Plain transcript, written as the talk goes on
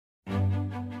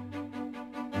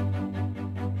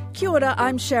Kia ora,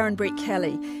 I'm Sharon Brett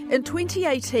Kelly. In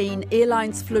 2018,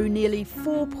 airlines flew nearly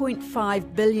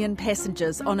 4.5 billion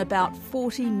passengers on about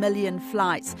 40 million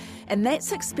flights, and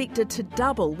that's expected to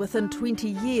double within 20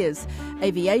 years.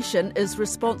 Aviation is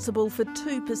responsible for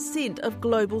 2% of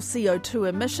global CO2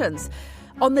 emissions.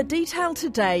 On the detail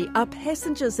today, are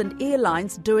passengers and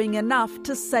airlines doing enough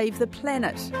to save the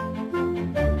planet?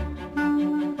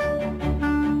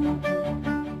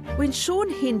 When Sean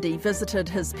Hendy visited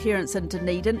his parents in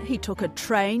Dunedin, he took a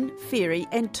train, ferry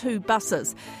and 2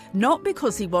 buses. Not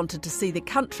because he wanted to see the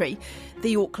country.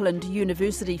 The Auckland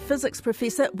University physics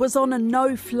professor was on a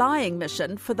no-flying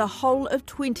mission for the whole of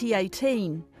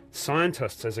 2018.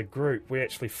 Scientists as a group, we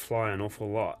actually fly an awful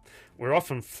lot. We're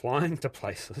often flying to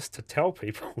places to tell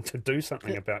people to do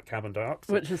something about carbon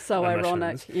dioxide, which is so emissions.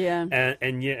 ironic, yeah.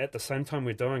 And yet at the same time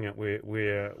we're doing it,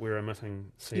 we're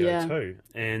emitting CO2. Yeah.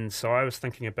 And so I was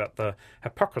thinking about the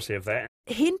hypocrisy of that.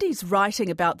 Hendy's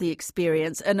writing about the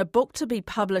experience in a book to be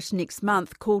published next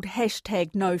month called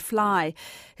 #NoFly.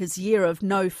 His year of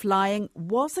no flying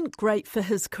wasn't great for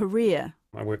his career.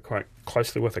 I work quite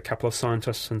closely with a couple of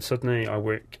scientists in Sydney. I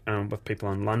work with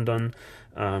people in London,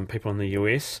 people in the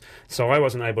US. So I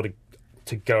wasn't able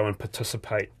to go and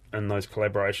participate in those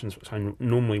collaborations, which I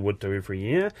normally would do every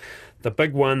year. The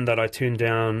big one that I turned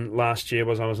down last year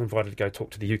was I was invited to go talk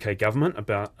to the UK government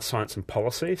about science and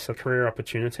policy, so career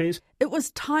opportunities. It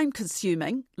was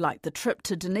time-consuming, like the trip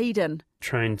to Dunedin.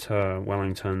 Train to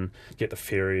Wellington, get the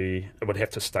ferry, I would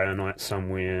have to stay a night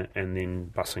somewhere and then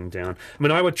bussing down. I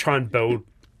mean, I would try and build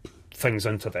things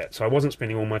into that. So I wasn't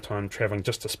spending all my time travelling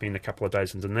just to spend a couple of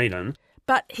days in Dunedin.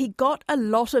 But he got a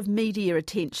lot of media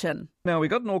attention. Now, we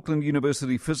got an Auckland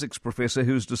University physics professor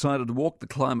who's decided to walk the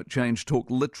climate change talk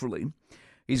literally.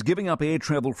 He's giving up air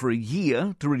travel for a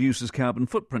year to reduce his carbon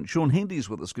footprint. Sean Hendy's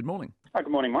with us. Good morning. Hi,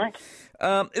 good morning, Mike.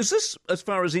 Is this, as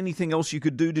far as anything else you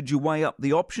could do, did you weigh up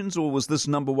the options, or was this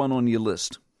number one on your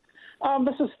list?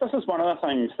 This is one of the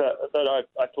things that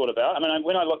I thought about. I mean,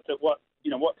 when I looked at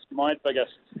what's my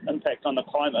biggest impact on the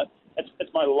climate,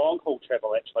 it's my long-haul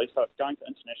travel, actually, so it's going to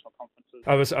international conferences.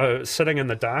 I was sitting in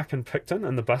the dark in Picton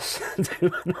in the bus,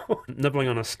 nibbling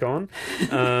on a scone,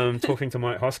 talking to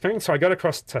Mike Hosking. So I got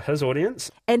across to his audience.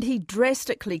 And he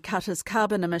drastically cut his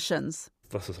carbon emissions.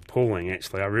 This is appalling,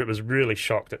 actually. I was really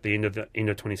shocked at the end of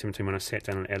 2017 when I sat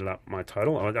down and added up my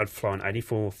total. I'd flown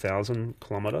 84,000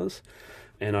 kilometres.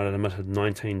 And I'd emitted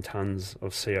 19 tonnes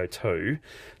of CO2.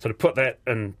 So to put that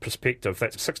in perspective,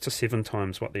 that's 6 to 7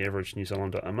 times what the average New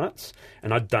Zealander emits.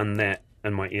 And I'd done that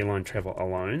in my airline travel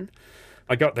alone.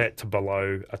 I got that to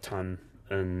below a tonne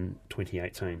in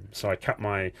 2018. So I cut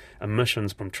my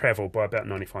emissions from travel by about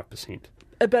 95%.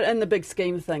 But in the big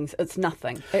scheme of things, it's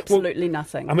nothing. Absolutely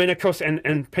nothing. I mean, of course,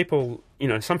 and people,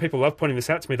 some people love pointing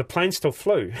this out to me. The plane still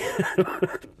flew.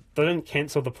 They didn't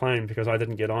cancel the plane because I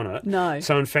didn't get on it. No.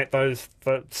 So, in fact, the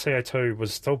CO2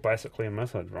 was still basically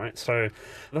emitted, right? So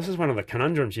this is one of the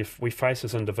conundrums we face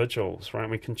as individuals, right?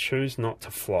 We can choose not to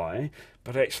fly,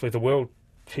 but actually the world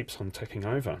keeps on ticking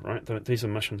over, right? These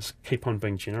emissions keep on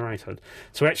being generated.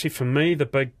 So actually, for me, the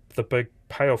big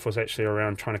payoff was actually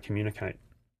around trying to communicate.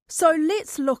 So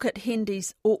let's look at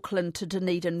Hendy's Auckland to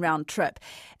Dunedin round trip.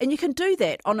 And you can do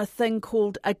that on a thing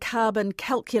called a carbon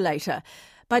calculator.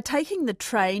 By taking the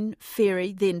train,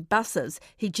 ferry, then buses,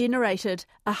 he generated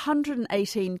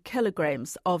 118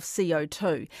 kilograms of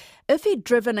CO2. If he'd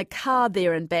driven a car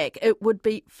there and back, it would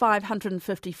be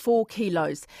 554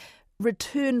 kilos.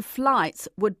 Return flights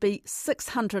would be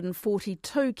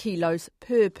 642 kilos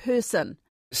per person.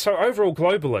 So overall,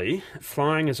 globally,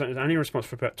 flying is only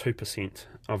responsible for about 2%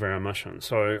 of our emissions.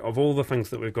 So of all the things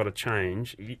that we've got to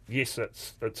change, yes,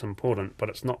 it's important, but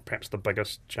it's not perhaps the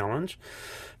biggest challenge.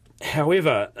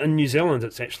 However, in New Zealand,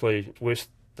 it's actually worse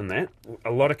than that.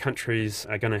 A lot of countries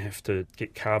are going to have to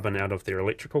get carbon out of their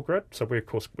electrical grid. So we've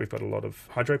got a lot of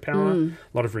hydropower, a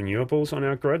lot of renewables on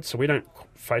our grid, so we don't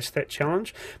face that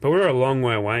challenge. But we're a long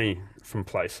way away from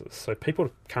places. So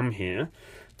people come here,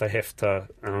 they have to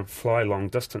fly long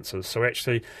distances. So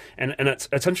actually, and it's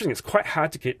interesting, it's quite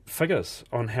hard to get figures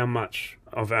on how much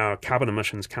of our carbon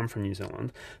emissions come from New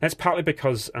Zealand. That's partly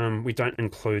because we don't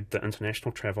include the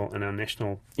international travel in our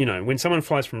national, when someone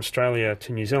flies from Australia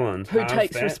to New Zealand, who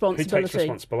takes responsibility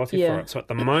for it. So at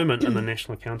the moment in the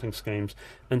national accounting schemes,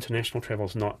 international travel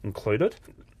is not included.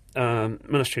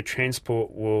 Ministry of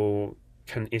Transport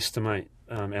can estimate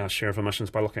our share of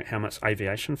emissions by looking at how much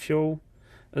aviation fuel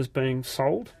is being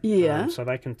sold. Yeah. So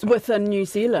they can... Within New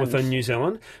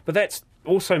Zealand. But that's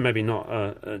also maybe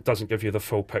not, doesn't give you the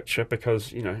full picture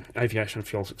because, aviation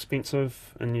fuel's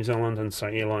expensive in New Zealand, and so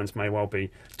airlines may well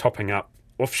be topping up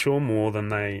offshore more than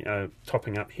they are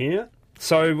topping up here.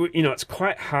 So, it's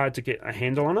quite hard to get a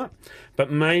handle on it,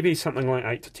 but maybe something like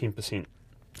 8 to 10%.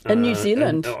 In New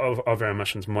Zealand? Of our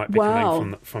emissions might be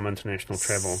coming from international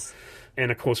travel. And,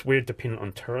 of course, we're dependent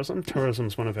on tourism. Tourism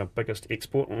is one of our biggest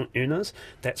export earners.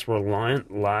 That's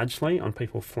reliant largely on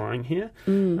people flying here.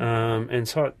 And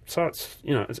so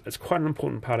it's quite an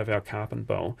important part of our carbon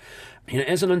bill.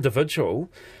 As an individual,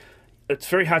 it's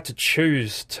very hard to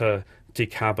choose to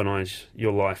decarbonise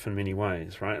your life in many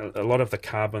ways, right? A lot of the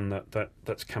carbon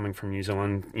that's coming from New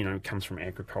Zealand, comes from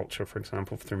agriculture, for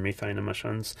example, through methane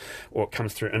emissions, or it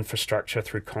comes through infrastructure,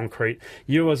 through concrete.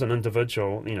 You as an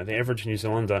individual, the average New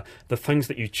Zealander, the things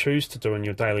that you choose to do in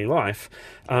your daily life,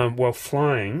 while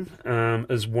flying,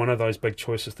 is one of those big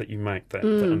choices that you make that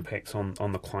impacts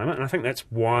on the climate. And I think that's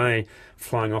why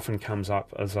flying often comes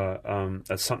up as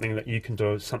as something that you can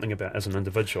do something about as an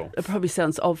individual. It probably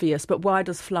sounds obvious, but why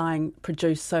does flying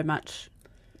produce so much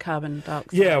carbon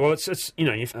dioxide? Yeah, well, it's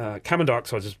carbon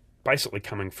dioxide is basically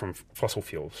coming from fossil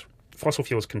fuels. Fossil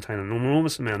fuels contain an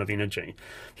enormous amount of energy.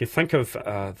 If you think of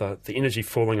the energy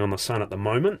falling on the sun at the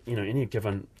moment, any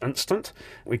given instant,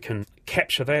 we can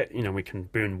capture that. We can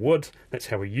burn wood. That's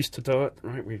how we used to do it,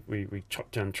 right? We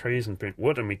chopped down trees and burnt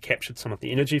wood, and we captured some of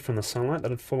the energy from the sunlight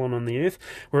that had fallen on the earth.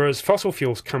 Whereas fossil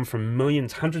fuels come from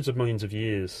hundreds of millions of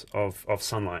years of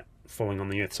sunlight falling on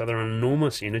the earth. So they're an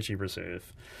enormous energy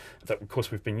reserve that, of course,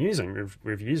 we've been using.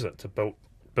 We've used it to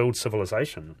build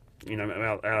civilization.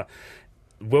 Our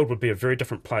world would be a very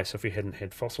different place if we hadn't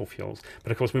had fossil fuels.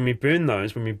 But of course, when we burn that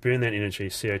energy,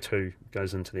 CO2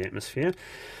 goes into the atmosphere.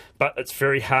 But it's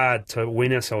very hard to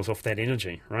wean ourselves off that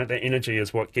energy, right? That energy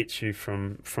is what gets you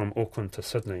from Auckland to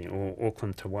Sydney or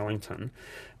Auckland to Wellington.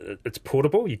 It's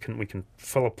portable. We can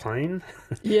fill a plane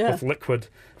with liquid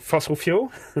fossil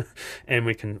fuel, and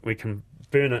we can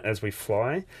burn it as we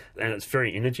fly, and it's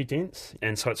very energy dense,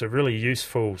 and so it's a really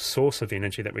useful source of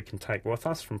energy that we can take with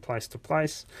us from place to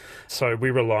place. So we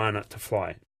rely on it to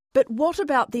fly. But what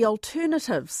about the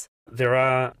alternatives? There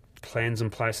are plans in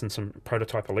place and some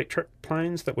prototype electric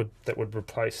planes that would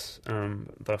replace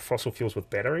the fossil fuels with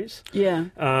batteries. Yeah.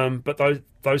 But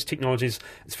those technologies,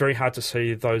 it's very hard to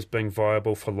see those being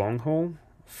viable for long haul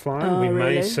flying. We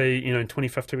may see, in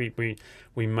 2050,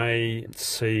 we may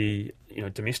see,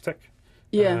 domestic.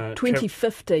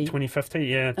 2050. 2050,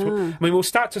 yeah. I mean,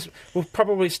 we'll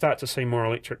probably start to see more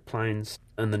electric planes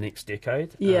in the next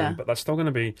decade. Yeah. But they're still going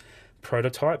to be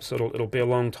prototypes. It'll be a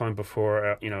long time before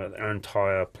our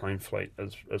entire plane fleet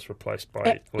is replaced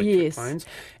by electric planes,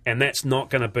 and that's not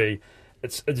going to be.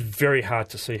 It's very hard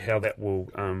to see how that will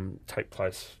take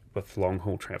place with long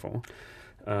haul travel.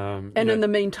 And in the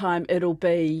meantime, it'll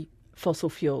be fossil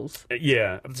fuels.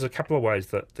 Yeah, there's a couple of ways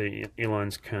that the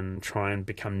airlines can try and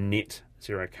become net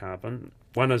zero carbon.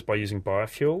 One is by using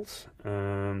biofuels.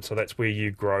 So that's where you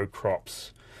grow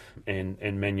crops and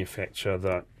manufacture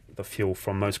the fuel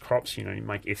from those crops. You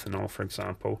make ethanol, for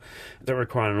example. That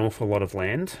require an awful lot of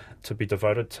land to be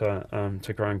devoted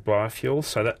to growing biofuels.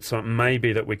 So it may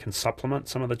be that we can supplement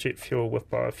some of the jet fuel with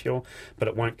biofuel, but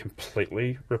it won't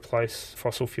completely replace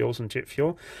fossil fuels and jet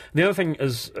fuel. The other thing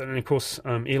is, and of course,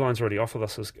 airlines already offer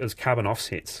this, is carbon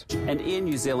offsets. And Air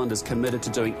New Zealand is committed to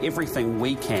doing everything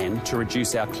we can to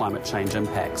reduce our climate change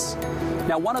impacts.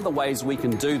 Now, one of the ways we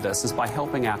can do this is by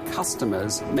helping our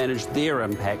customers manage their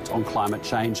impact on climate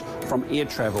change from air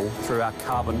travel through our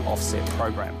carbon offset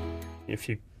program. If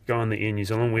you go on the Air New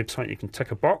Zealand website, you can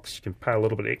tick a box, you can pay a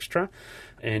little bit extra,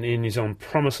 and Air New Zealand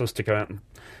promises to go out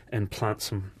and plant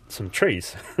some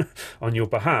trees on your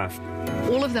behalf.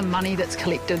 All of the money that's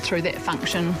collected through that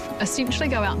function essentially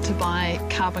go out to buy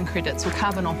carbon credits or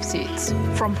carbon offsets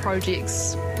from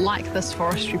projects like this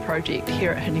forestry project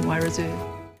here at Hiniwai Reserve.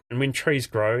 And when trees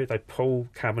grow, they pull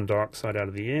carbon dioxide out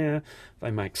of the air,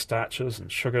 they make starches and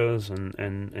sugars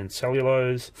and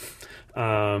cellulose,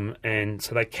 and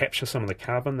so they capture some of the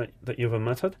carbon that you've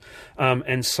emitted.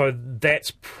 And so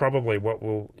that's probably what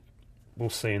we'll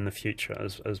see in the future,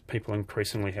 as people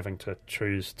increasingly having to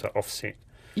choose to offset.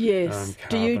 Yes.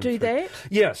 Do you do that?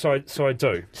 Yeah, so I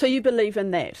do. So you believe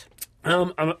in that?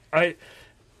 I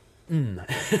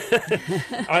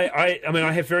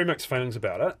have very mixed feelings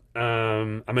about it.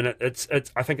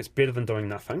 I think it's better than doing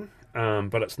nothing,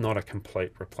 but it's not a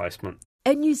complete replacement.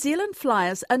 And New Zealand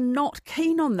flyers are not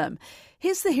keen on them.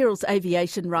 Here's the Herald's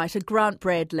aviation writer, Grant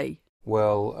Bradley.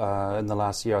 Well, in the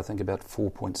last year, I think about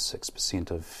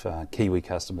 4.6% of Kiwi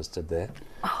customers did that.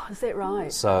 Oh, is that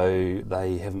right? So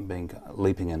they haven't been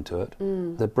leaping into it.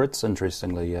 The Brits,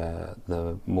 interestingly,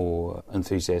 the more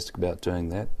enthusiastic about doing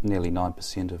that. Nearly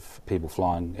 9% of people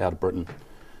flying out of Britain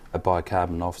buy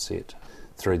carbon offset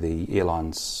through the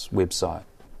airlines website.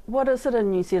 What is it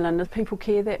in New Zealand? Does people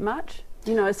care that much?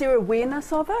 Is there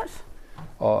awareness of it?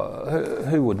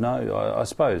 Who would know? I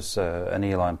suppose an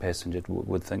airline passenger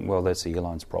would think, well, that's the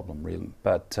airline's problem, really.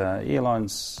 But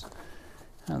airlines,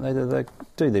 they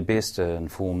do their best to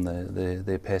inform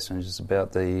their passengers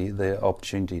about the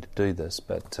opportunity to do this,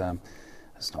 but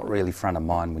it's not really front of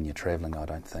mind when you're travelling, I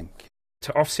don't think.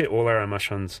 To offset all our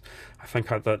emissions, I think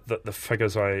the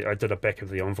figures I did a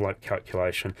back-of-the-envelope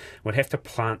calculation would have to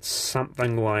plant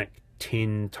something like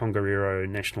 10 Tongariro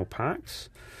national parks.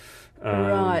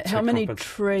 Right. How many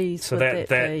trees would that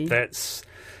be?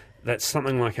 That's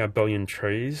something like 1 billion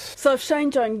trees. So if Shane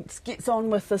Jones gets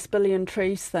on with this billion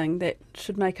trees thing, that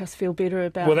should make us feel better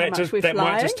about how much we're flying? That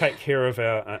might just take care of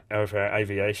our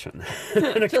aviation.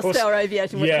 And of course, our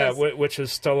aviation, which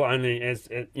is still only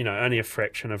only a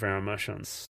fraction of our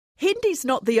emissions. Hendy's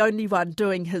not the only one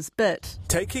doing his bit.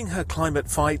 Taking her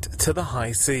climate fight to the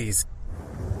high seas.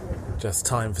 Just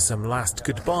time for some last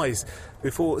goodbyes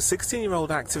before 16-year-old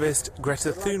activist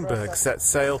Greta Thunberg sets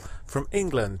sail from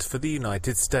England for the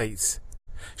United States.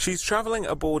 She's travelling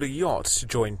aboard a yacht to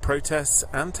join protests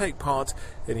and take part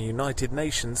in a United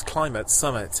Nations climate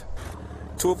summit.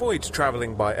 To avoid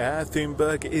travelling by air,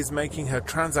 Thunberg is making her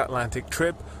transatlantic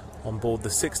trip on board the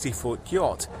 60-foot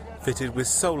yacht fitted with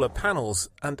solar panels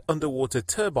and underwater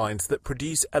turbines that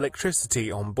produce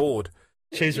electricity on board.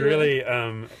 She's really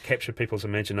captured people's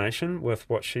imagination with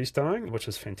what she's doing, which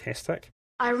is fantastic.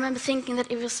 I remember thinking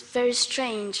that it was very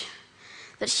strange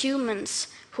that humans,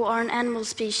 who are an animal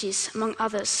species among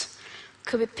others,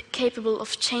 could be capable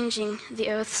of changing the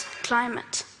Earth's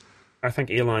climate. I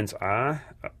think airlines are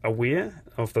aware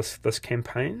of this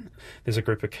campaign. There's a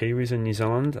group of Kiwis in New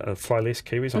Zealand, Fly Less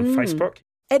Kiwis on Facebook.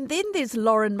 And then there's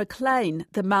Lauren McLean,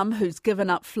 the mum who's given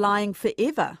up flying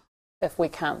forever. If we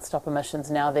can't stop emissions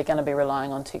now, they're going to be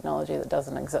relying on technology that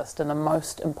doesn't exist. And the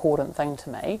most important thing to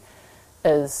me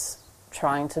is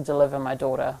trying to deliver my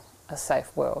daughter a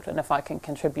safe world. And if I can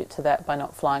contribute to that by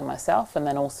not flying myself, and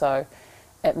then also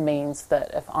it means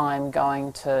that if I'm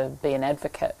going to be an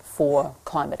advocate for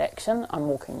climate action, I'm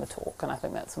walking the talk, and I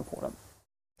think that's important.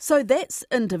 So that's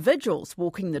individuals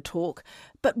walking the talk,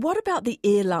 but what about the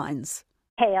airlines?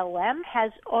 KLM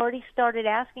has already started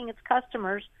asking its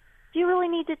customers, do you really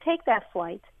need to take that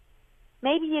flight?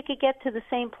 Maybe you could get to the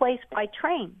same place by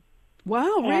train.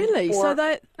 Wow, really? So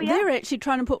they're actually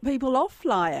trying to put people off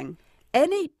flying.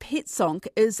 Annie Petsonk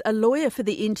is a lawyer for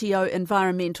the NGO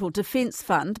Environmental Defence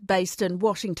Fund based in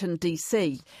Washington,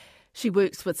 D.C. She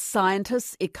works with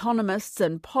scientists, economists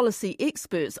and policy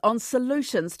experts on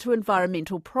solutions to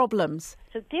environmental problems.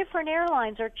 So different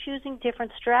airlines are choosing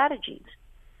different strategies.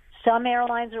 Some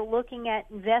airlines are looking at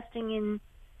investing in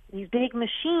these big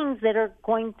machines that are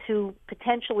going to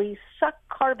potentially suck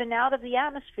carbon out of the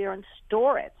atmosphere and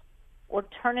store it or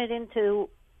turn it into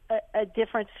a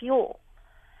different fuel.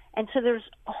 And so there's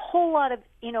a whole lot of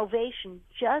innovation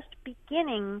just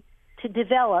beginning to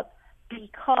develop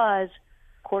because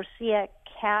CORSIA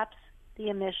caps the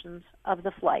emissions of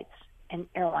the flights, and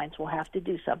airlines will have to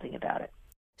do something about it.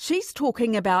 She's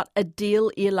talking about a deal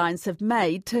airlines have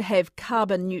made to have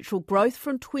carbon neutral growth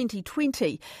from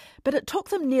 2020, but it took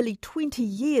them nearly 20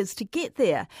 years to get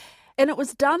there. And it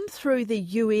was done through the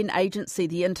UN agency,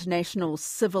 the International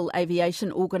Civil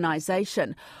Aviation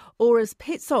Organisation, or as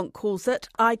Petsonk calls it,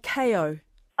 ICAO.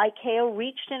 ICAO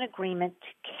reached an agreement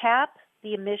to cap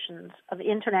the emissions of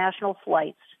international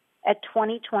flights at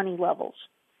 2020 levels.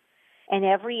 And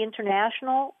every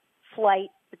international flight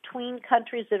between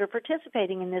countries that are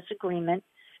participating in this agreement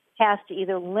has to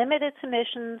either limit its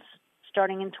emissions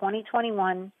starting in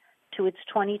 2021 to its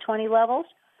 2020 levels,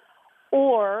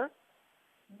 or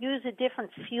use a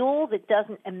different fuel that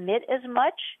doesn't emit as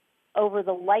much over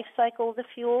the life cycle of the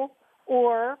fuel,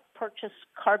 or purchase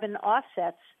carbon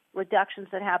offsets, reductions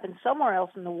that happen somewhere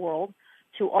else in the world,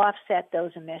 to offset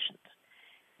those emissions.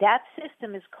 That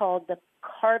system is called the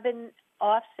Carbon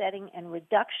Offsetting and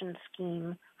Reduction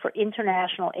Scheme for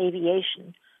International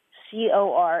Aviation,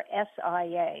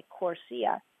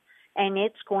 CORSIA, and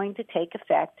it's going to take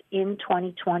effect in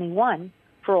 2021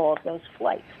 for all of those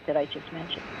flights that I just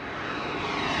mentioned.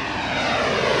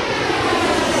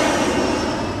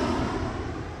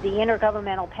 The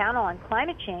Intergovernmental Panel on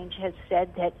Climate Change has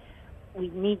said that we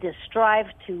need to strive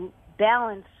to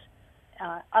balance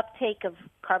uptake of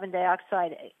carbon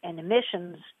dioxide and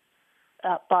emissions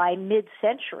by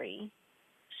mid-century,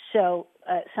 so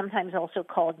sometimes also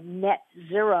called net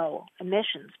zero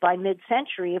emissions by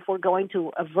mid-century if we're going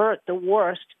to avert the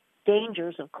worst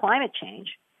dangers of climate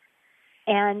change.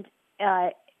 And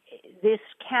this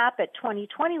cap at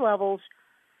 2020 levels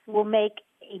will make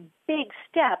a big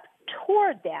step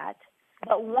toward that,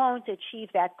 but won't achieve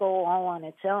that goal all on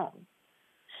its own.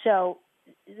 So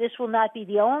this will not be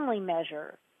the only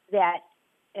measure that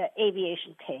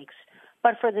aviation takes.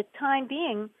 But for the time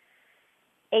being,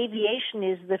 aviation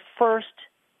is the first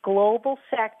global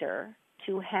sector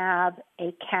to have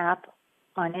a cap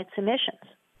on its emissions.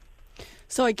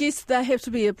 So I guess they have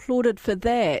to be applauded for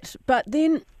that. But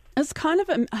then it's kind of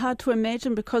hard to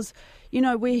imagine because,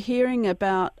 we're hearing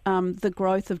about the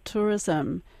growth of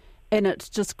tourism and it's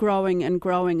just growing and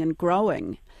growing and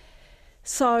growing.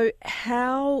 So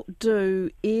how do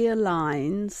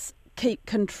airlines keep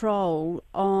control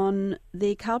on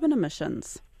their carbon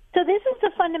emissions? So this is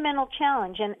the fundamental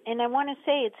challenge, and I want to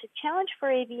say it's a challenge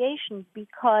for aviation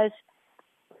because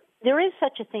there is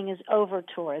such a thing as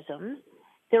over-tourism.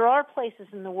 There are places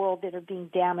in the world that are being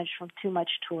damaged from too much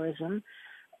tourism,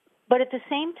 but at the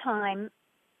same time,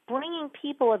 bringing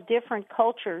people of different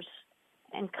cultures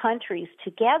and countries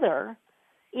together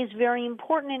is very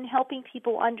important in helping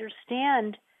people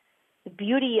understand the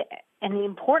beauty and the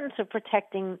importance of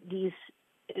protecting these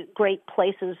great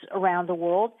places around the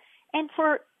world and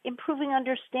for improving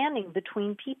understanding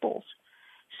between peoples.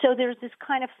 So there's this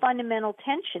kind of fundamental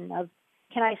tension of,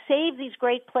 can I save these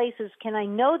great places? Can I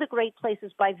know the great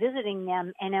places by visiting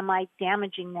them? And am I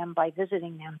damaging them by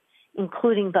visiting them,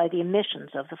 including by the emissions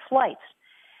of the flights?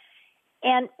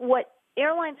 And what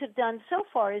airlines have done so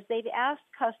far is they've asked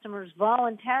customers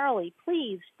voluntarily,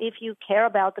 please, if you care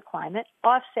about the climate,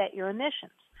 offset your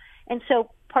emissions. And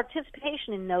so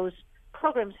participation in those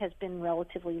programs has been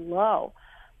relatively low.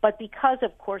 But because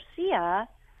of CORSIA,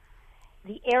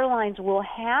 the airlines will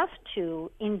have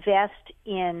to invest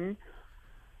in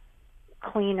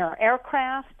cleaner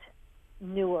aircraft,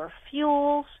 newer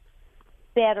fuels,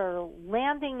 better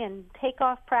landing and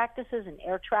takeoff practices and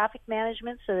air traffic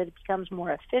management so that it becomes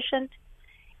more efficient,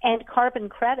 and carbon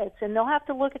credits. And they'll have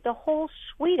to look at the whole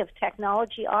suite of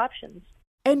technology options.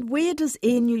 And where does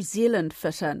Air New Zealand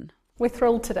fit in? We're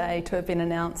thrilled today to have been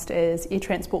announced as Air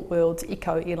Transport World's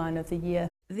Eco Airline of the Year.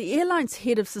 The airline's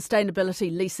head of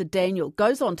sustainability, Lisa Daniel,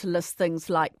 goes on to list things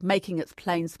like making its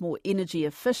planes more energy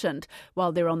efficient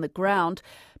while they're on the ground,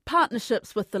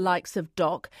 partnerships with the likes of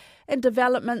DOC, and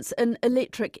developments in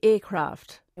electric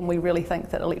aircraft. And we really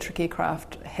think that electric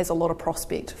aircraft has a lot of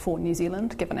prospect for New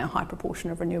Zealand, given our high proportion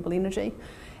of renewable energy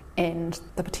and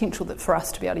the potential that for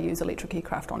us to be able to use electric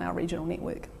aircraft on our regional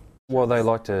network. Well, they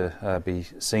like to be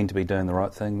seen to be doing the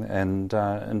right thing, and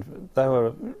they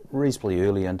were reasonably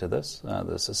early into this,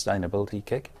 the sustainability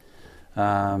kick,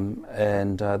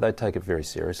 and they take it very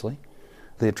seriously.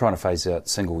 They're trying to phase out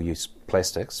single-use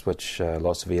plastics, which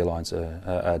lots of airlines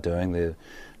are doing. They're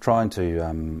trying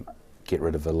to get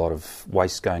rid of a lot of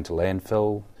waste going to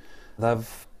landfill.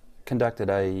 They've conducted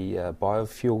a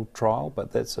biofuel trial,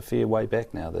 but that's a fair way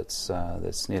back now.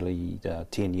 That's nearly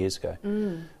 10 years ago,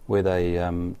 where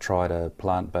they tried a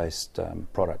plant-based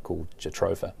product called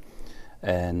Jatropha.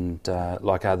 And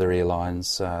like other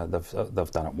airlines,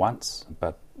 they've done it once,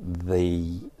 but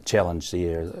the challenge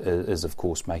there is, of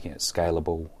course, making it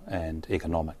scalable and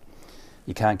economic.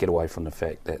 You can't get away from the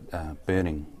fact that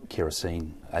burning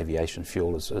kerosene aviation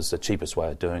fuel is the cheapest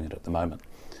way of doing it at the moment.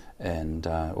 And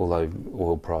although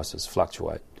oil prices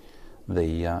fluctuate,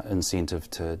 the incentive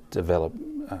to develop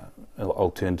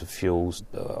alternative fuels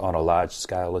on a large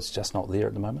scale is just not there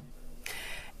at the moment.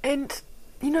 And,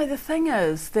 the thing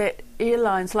is that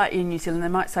airlines like Air New Zealand, they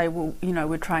might say, well,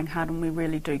 we're trying hard and we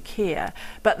really do care.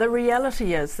 But the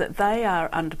reality is that they are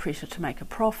under pressure to make a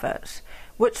profit,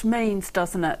 which means,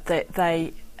 doesn't it, that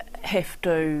they have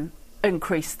to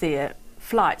increase their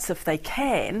flights if they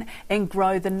can and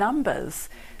grow the numbers.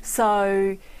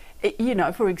 So,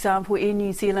 for example, Air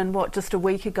New Zealand, just a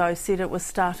week ago, said it was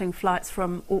starting flights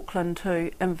from Auckland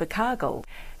to Invercargill.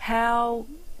 How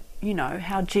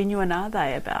genuine are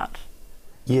they about?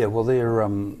 Yeah, well,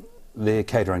 they're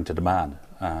catering to demand.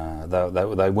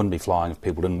 They wouldn't be flying if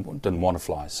people didn't want to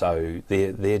fly. So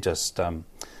they're just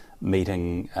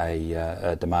meeting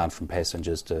a demand from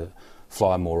passengers to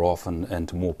fly more often and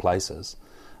to more places.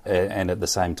 And at the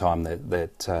same time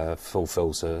that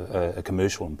fulfills a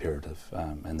commercial imperative,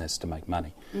 and that's to make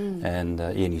money. And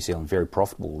Air New Zealand, very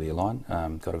profitable airline,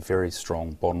 got a very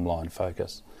strong bottom line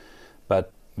focus.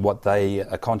 But what they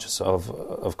are conscious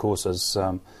of course, is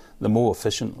the more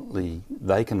efficiently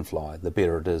they can fly, the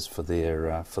better it is for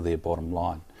their bottom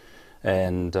line.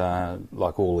 And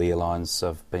like all airlines,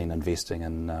 have been investing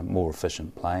in more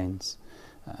efficient planes.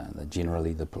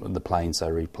 Generally, the planes they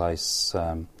replace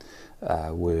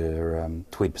were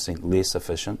 20% less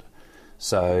efficient,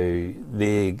 so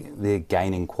they're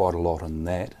gaining quite a lot in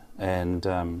that, and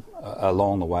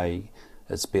along the way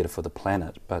it's better for the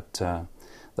planet. But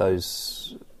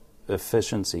those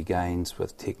efficiency gains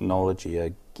with technology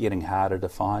are getting harder to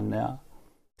find now.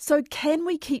 So can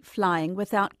we keep flying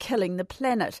without killing the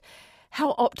planet?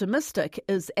 How optimistic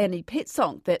is Annie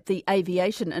Petsonk that the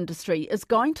aviation industry is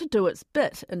going to do its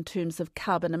bit in terms of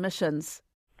carbon emissions?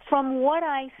 From what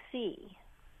I see,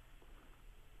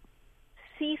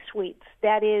 C-suites,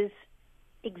 that is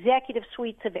executive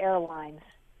suites of airlines,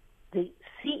 the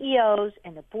CEOs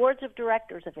and the boards of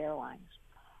directors of airlines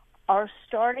are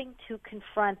starting to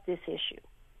confront this issue.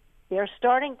 They're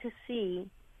starting to see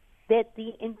that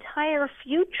the entire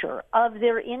future of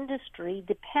their industry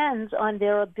depends on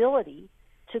their ability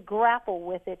to grapple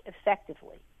with it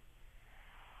effectively.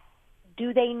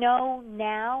 Do they know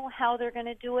now how they're going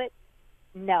to do it?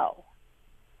 No.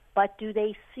 But do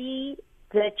they see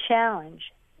the challenge?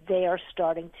 They are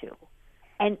starting to.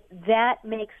 And that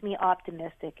makes me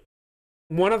optimistic.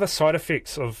 One of the side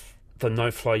effects of the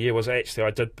no-fly year was actually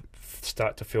I did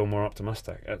start to feel more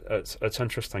optimistic. It's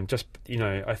interesting. Just,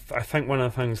 I think one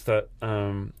of the things that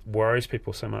worries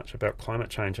people so much about climate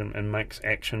change and makes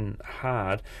action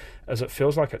hard is it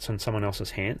feels like it's in someone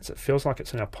else's hands. It feels like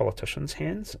it's in our politicians'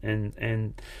 hands,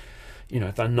 and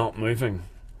they're not moving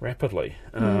rapidly.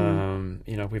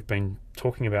 We've been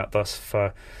talking about this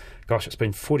for, it's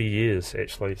been 40 years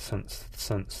actually since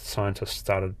scientists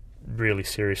started really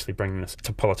seriously bringing this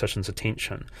to politicians'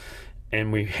 attention.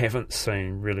 And we haven't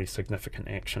seen really significant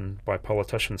action by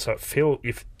politicians. So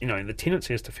the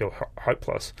tendency is to feel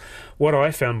hopeless. What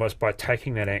I found was by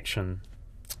taking that action,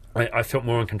 I felt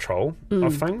more in control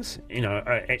of things.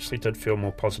 I actually did feel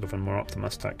more positive and more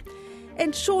optimistic.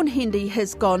 And Sean Hendy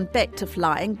has gone back to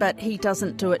flying, but he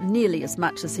doesn't do it nearly as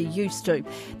much as he used to.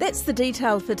 That's The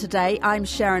Detail for today. I'm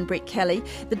Sharon Brett-Kelly.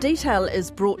 The Detail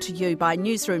is brought to you by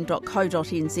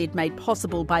newsroom.co.nz, made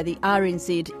possible by the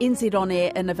RNZ NZ On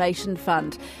Air Innovation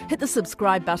Fund. Hit the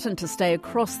subscribe button to stay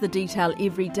across The Detail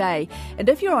every day. And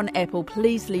if you're on Apple,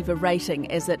 please leave a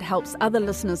rating as it helps other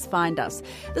listeners find us.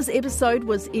 This episode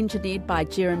was engineered by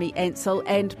Jeremy Ansell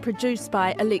and produced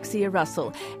by Alexia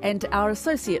Russell. And our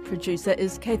associate producer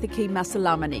is Kaithaki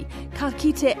Masalamani. Ka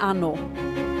kite anō.